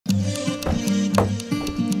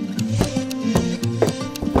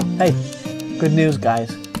Hey, good news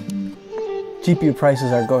guys. GPU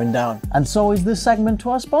prices are going down, and so is this segment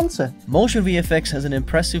to our sponsor. Motion VFX has an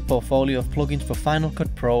impressive portfolio of plugins for Final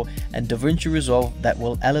Cut Pro and DaVinci Resolve that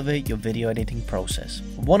will elevate your video editing process.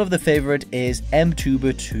 One of the favorite is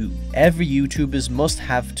MTuber 2. Every YouTuber's must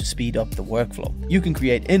have to speed up the workflow. You can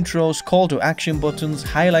create intros, call to action buttons,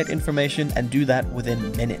 highlight information, and do that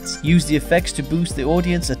within minutes. Use the effects to boost the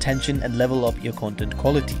audience attention and level up your content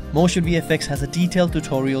quality. Motion VFX has a detailed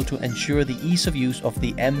tutorial to ensure the ease of use of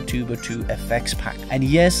the MTuber 2 effects pack. And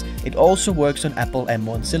yes, it also works on Apple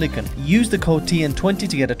M1 Silicon. Use the code TN20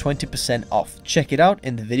 to get a 20% off. Check it out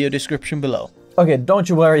in the video description below. Okay, don't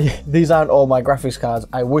you worry, these aren't all my graphics cards.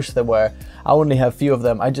 I wish they were. I only have a few of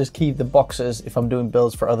them. I just keep the boxes if I'm doing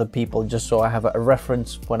builds for other people, just so I have a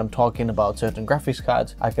reference when I'm talking about certain graphics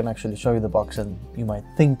cards. I can actually show you the box and you might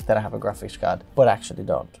think that I have a graphics card, but actually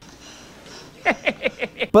don't.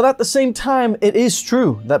 But at the same time, it is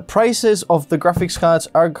true that prices of the graphics cards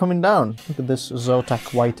are coming down. Look at this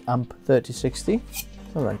Zotac White Amp 3060.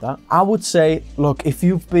 I like that. I would say, look, if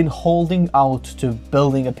you've been holding out to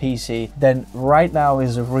building a PC, then right now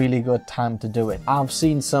is a really good time to do it. I've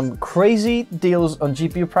seen some crazy deals on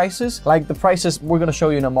GPU prices, like the prices we're going to show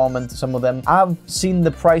you in a moment, some of them. I've seen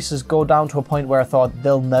the prices go down to a point where I thought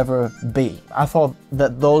they'll never be. I thought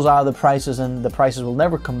that those are the prices and the prices will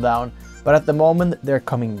never come down. But at the moment, they're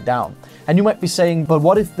coming down. And you might be saying, but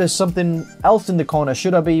what if there's something else in the corner?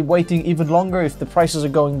 Should I be waiting even longer if the prices are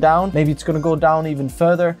going down? Maybe it's going to go down even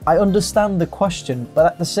further. I understand the question, but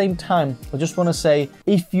at the same time, I just want to say,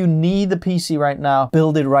 if you need the PC right now,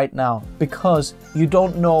 build it right now, because you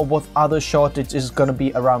don't know what other shortage is going to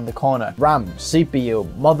be around the corner. RAM, CPU,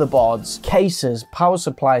 motherboards, cases, power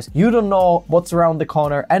supplies. You don't know what's around the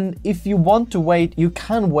corner. And if you want to wait, you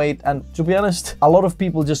can wait. And to be honest, a lot of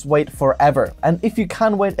people just wait forever. And if you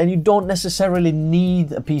can wait and you don't necessarily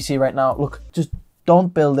need a PC right now, look, just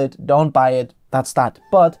don't build it, don't buy it, that's that.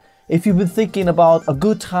 But if you've been thinking about a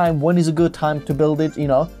good time, when is a good time to build it, you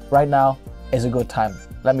know, right now is a good time.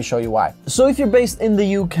 Let me show you why. So if you're based in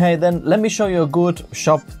the UK, then let me show you a good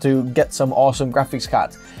shop to get some awesome graphics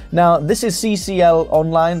cards. Now, this is CCL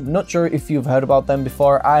Online. Not sure if you've heard about them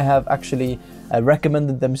before. I have actually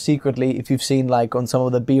recommended them secretly. If you've seen like on some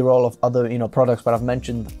of the B-roll of other products, but I've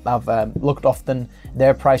mentioned, I've looked often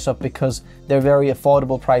their price up because they're very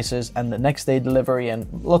affordable prices and the next day delivery and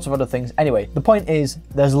lots of other things. Anyway, the point is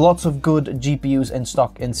there's lots of good GPUs in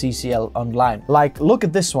stock in CCL Online. Like, look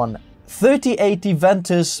at this one. 3080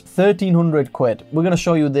 Ventus, 1300 quid. We're going to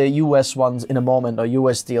show you the US ones in a moment, or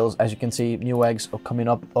US deals. As you can see, new eggs are coming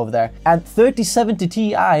up over there. And 3070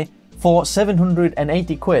 Ti for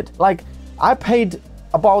 780 quid. Like, I paid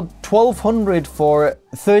about 1200 for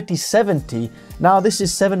 3070. Now this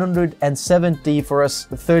is 770 for a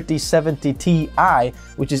 3070 Ti,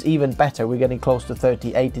 which is even better. We're getting close to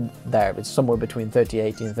 3080 there. It's somewhere between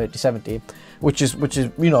 3080 and 3070, which is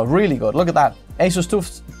really good. Look at that. Asus TUF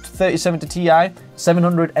 3070 Ti,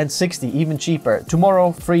 760, even cheaper.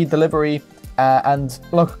 Tomorrow, free delivery, and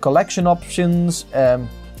look, collection options.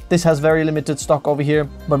 This has very limited stock over here,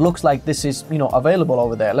 but looks like this is, available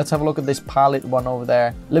over there. Let's have a look at this palette one over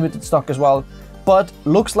there. Limited stock as well, but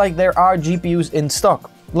looks like there are GPUs in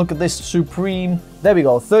stock. Look at this Supreme. There we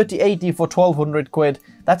go, 3080 for 1200 quid.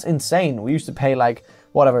 That's insane. We used to pay like,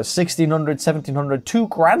 whatever, 1600, 1700, 2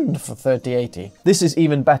 grand for 3080. This is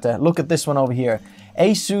even better. Look at this one over here.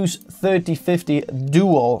 Asus 3050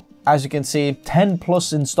 Duo. As you can see, 10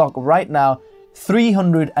 plus in stock right now,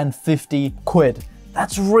 350 quid.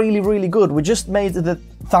 That's really, really good. We just made the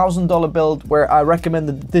 $1,000 build where I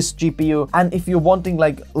recommended this GPU. And if you're wanting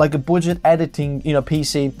like a budget editing,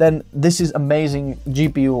 PC, then this is amazing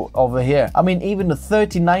GPU over here. I mean, even the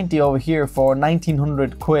 3090 over here for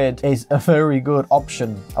 1900 quid is a very good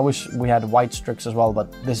option. I wish we had white Strix as well,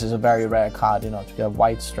 but this is a very rare card, to get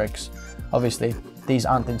white Strix. Obviously, these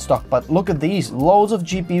aren't in stock, but look at these. Loads of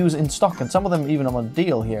GPUs in stock, and some of them even on a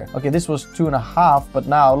deal here. Okay, this was 2.5, but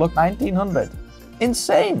now look, 1900.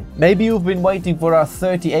 Insane. Maybe you've been waiting for our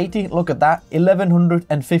 3080. Look at that,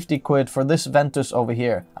 1150 quid for this Ventus over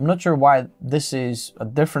here. I'm not sure why this is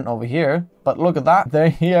different over here, but look at that. They're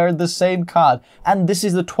here, the same card. And this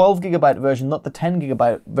is the 12GB version, not the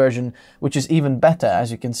 10GB version, which is even better,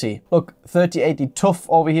 as you can see. Look, 3080 TUF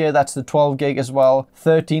over here, that's the 12GB as well.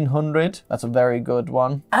 1300, that's a very good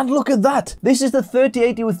one. And look at that. This is the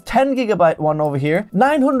 3080 with 10GB one over here.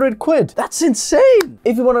 900 quid. That's insane.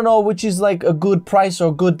 If you want to know which is like a good price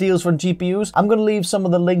or good deals for GPUs, I'm going to leave some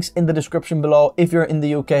of the links in the description below if you're in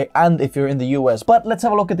the UK and if you're in the US. But let's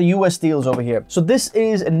have a look at the US deals over here. So this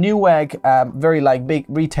is a Newegg very like big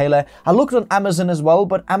retailer. I looked on Amazon as well,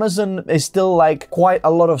 but Amazon is still like quite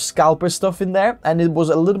a lot of scalper stuff in there, and it was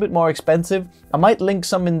a little bit more expensive. I might link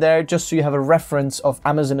some in there just so you have a reference of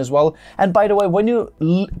Amazon as well. And by the way, when you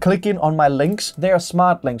click in on my links, they are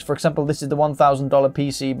smart links. For example, this is the $1,000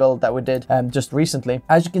 PC build that we did just recently.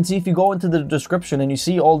 As you can see, if you go into the description and you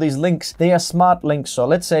see all these links, they are smart links. So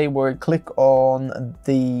let's say we click on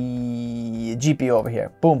the GPU over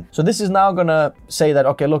here. Boom. So this is now gonna say that,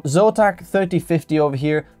 okay, look, Zotac 3050 over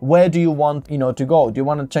here. Where do you want, to go? Do you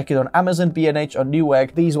want to check it on Amazon, B&H, or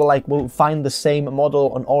Newegg? These will find the same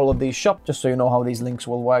model on all of these shops, just so you know how these links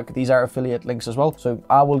will work. These are affiliate links as well, so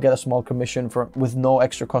I will get a small commission with no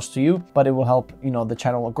extra cost to you, but it will help the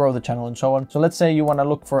channel, grow the channel, and so on. So let's say you want to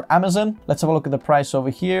look for Amazon. Let's have a look at the price over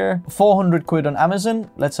here. 400 quid on Amazon.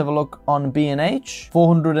 Let's have a look on B&H.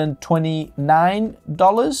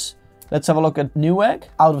 $429. Let's have a look at Newegg.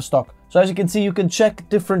 Out of stock. So as you can see, you can check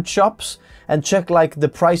different shops and check like the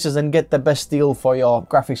prices and get the best deal for your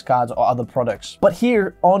graphics cards or other products. But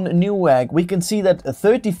here on Newegg, we can see that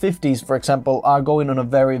 3050s, for example, are going on a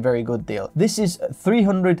very, very good deal. This is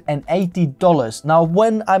 $380. Now,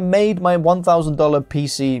 when I made my $1,000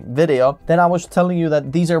 PC video, then I was telling you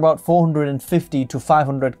that these are about 450 to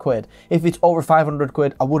 500 quid. If it's over 500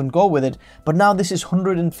 quid, I wouldn't go with it. But now this is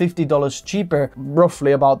 $150 cheaper,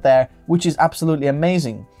 roughly about there, which is absolutely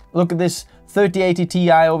amazing. Look at this 3080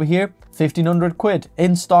 Ti over here, 1,500 quid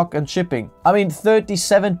in stock and shipping. I mean,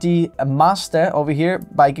 3070 Master over here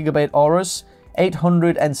by Gigabyte Aorus,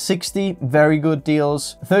 860, very good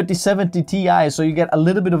deals. 3070 Ti, so you get a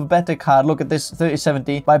little bit of a better card. Look at this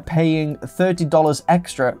 3070 by paying $30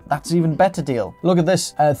 extra. That's even better deal. Look at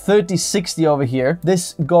this 3060 over here.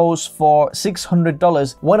 This goes for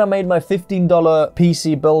 $600. When I made my $15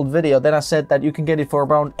 PC build video, then I said that you can get it for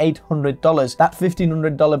around $800. That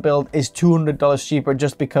 $1,500 build is $200 cheaper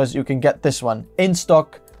just because you can get this one in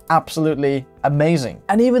stock. Absolutely amazing.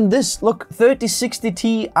 And even this, look, 3060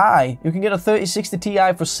 Ti. You can get a 3060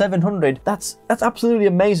 Ti for 700. That's absolutely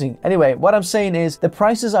amazing. Anyway, what I'm saying is the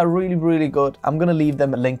prices are really, really good. I'm gonna leave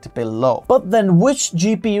them linked below. But then which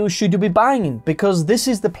GPU should you be buying? Because this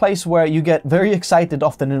is the place where you get very excited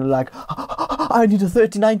often and like, I need a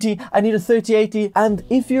 3090, I need a 3080. And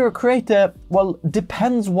if you're a creator, well,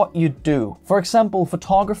 depends what you do. For example,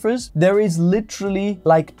 photographers, there is literally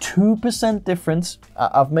like 2% difference.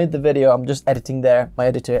 I've made the video, I'm just editing there. My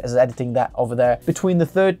editor is editing that over there. Between the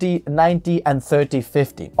 3090 and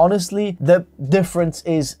 3050. Honestly, the difference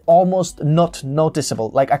is almost not noticeable.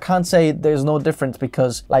 Like I can't say there's no difference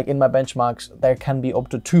because like in my benchmarks, there can be up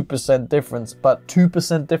to 2% difference, but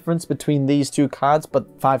 2% difference between these two cards, but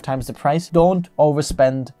 5 times the price. Don't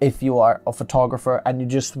overspend if you are a photographer and you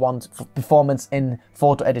just want performance in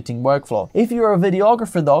photo editing workflow. If you're a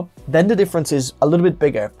videographer though, then the difference is a little bit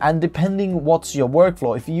bigger. And depending what's your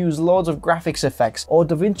workflow, if you use loads of graphics effects or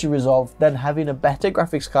DaVinci Resolve, then having a better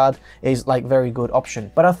graphics card is like very good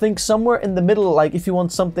option. But I think somewhere in the middle, like if you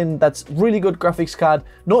want something that's really good graphics card,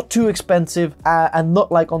 not too expensive and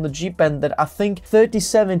not like on the cheap end, that I think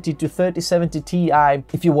 3070 to 3070 Ti,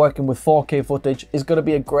 if you're working with 4K footage, is going to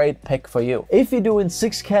be a great pick for you. If you're doing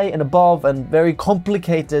 6K and above and very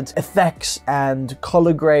complicated effects and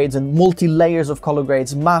color grades and multi-layers of color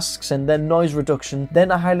grades, masks and then noise reduction,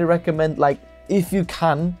 then I highly recommend, like, if you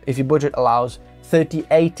can, if your budget allows,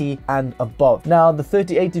 3080 and above. Now, the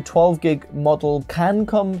 3080 12 gig model can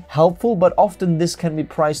come helpful, but often this can be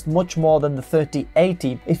priced much more than the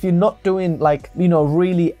 3080. If you're not doing like,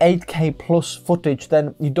 really 8K plus footage,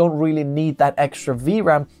 then you don't really need that extra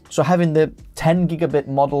VRAM. So having the 10 gigabit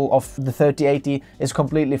model of the 3080 is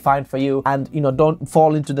completely fine for you. And don't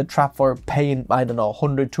fall into the trap for paying, I don't know,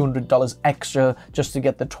 $100, $200 extra just to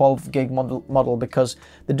get the 12 gig model because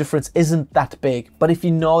the difference isn't that big. But if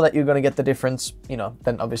you know that you're going to get the difference,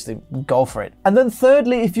 then obviously go for it. And then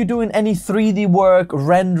thirdly, if you're doing any 3D work,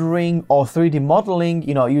 rendering or 3D modeling,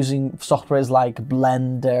 using softwares like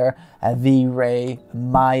Blender, V-Ray,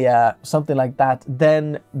 Maya, something like that,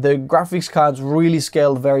 then the graphics cards really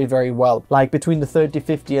scale very, very well. Like between the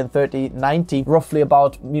 3050 and 3090, roughly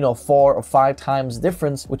about 4 or 5 times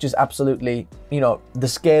difference, which is absolutely, the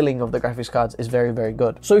scaling of the graphics cards is very, very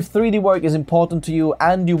good. So if 3D work is important to you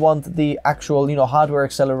and you want the actual, hardware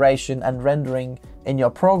acceleration and rendering in your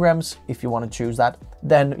programs, if you want to choose that,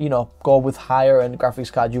 then go with higher end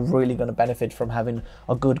graphics card. You're really going to benefit from having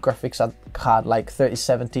a good graphics card like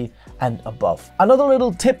 3070 and above. Another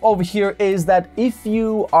little tip over here is that if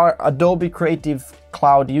you are Adobe Creative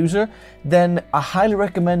Cloud user, then I highly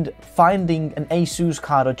recommend finding an ASUS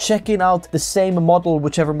card or checking out the same model,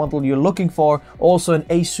 whichever model you're looking for, also an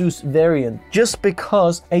ASUS variant, just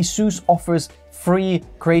because ASUS offers free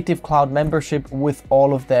Creative Cloud membership with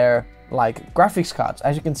all of their like graphics cards.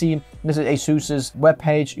 As you can see, this is ASUS's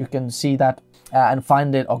webpage. You can see that and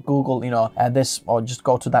find it, or Google, you know, this, or just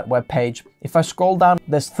go to that web page. If I scroll down,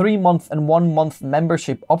 there's 3-month and 1-month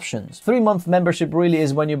membership options. 3-month membership really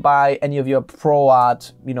is when you buy any of your Pro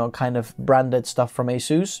Art, you know, kind of branded stuff from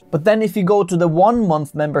ASUS. But then if you go to the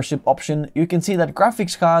 1-month membership option, you can see that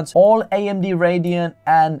graphics cards, all AMD Radeon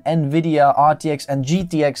and NVIDIA RTX and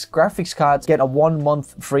GTX graphics cards get a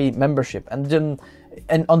 1-month free membership. And then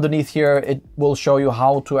underneath here, it will show you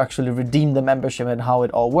how to actually redeem the membership and how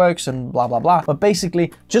it all works and blah, blah, blah. But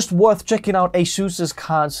basically, just worth checking out ASUS's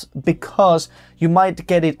cards because you might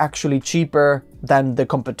get it actually cheaper than the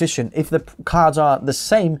competition. If the cards are the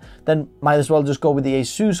same, then might as well just go with the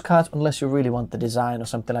ASUS cards unless you really want the design or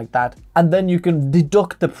something like that. And then you can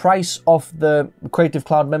deduct the price of the Creative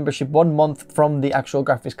Cloud membership 1 month from the actual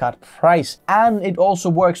graphics card price. And it also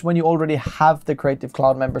works when you already have the Creative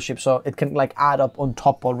Cloud membership, so it can like add up on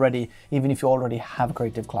top already, even if you already have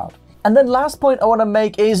Creative Cloud. And then last point I want to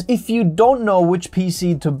make is, if you don't know which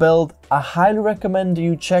PC to build, I highly recommend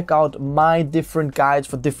you check out my different guides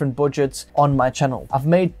for different budgets on my channel. I've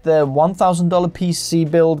made the $1,000 PC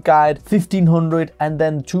build guide, $1,500, and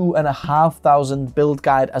then $2,500 build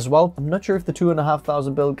guide as well. I'm not sure if the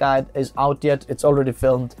 $2,500 build guide is out yet. It's already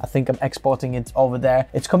filmed. I think I'm exporting it over there.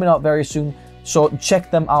 It's coming out very soon. So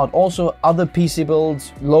check them out. Also, other PC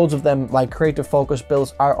builds, loads of them, like creative focus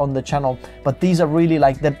builds, are on the channel. But these are really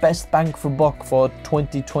like the best bang for buck for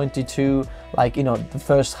 2022, like, you know, the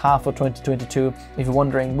first half of 2022. If you're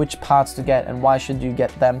wondering which parts to get and why should you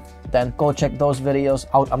get them, then go check those videos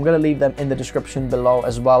out. I'm gonna leave them in the description below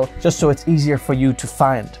as well, just so it's easier for you to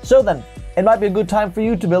find. So then, it might be a good time for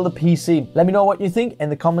you to build a PC. Let me know what you think in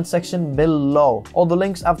the comment section below. All the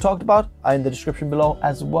links I've talked about are in the description below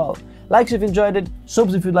as well. Likes if you enjoyed it,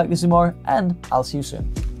 subs if you'd like to see more, and I'll see you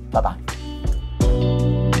soon. Bye bye.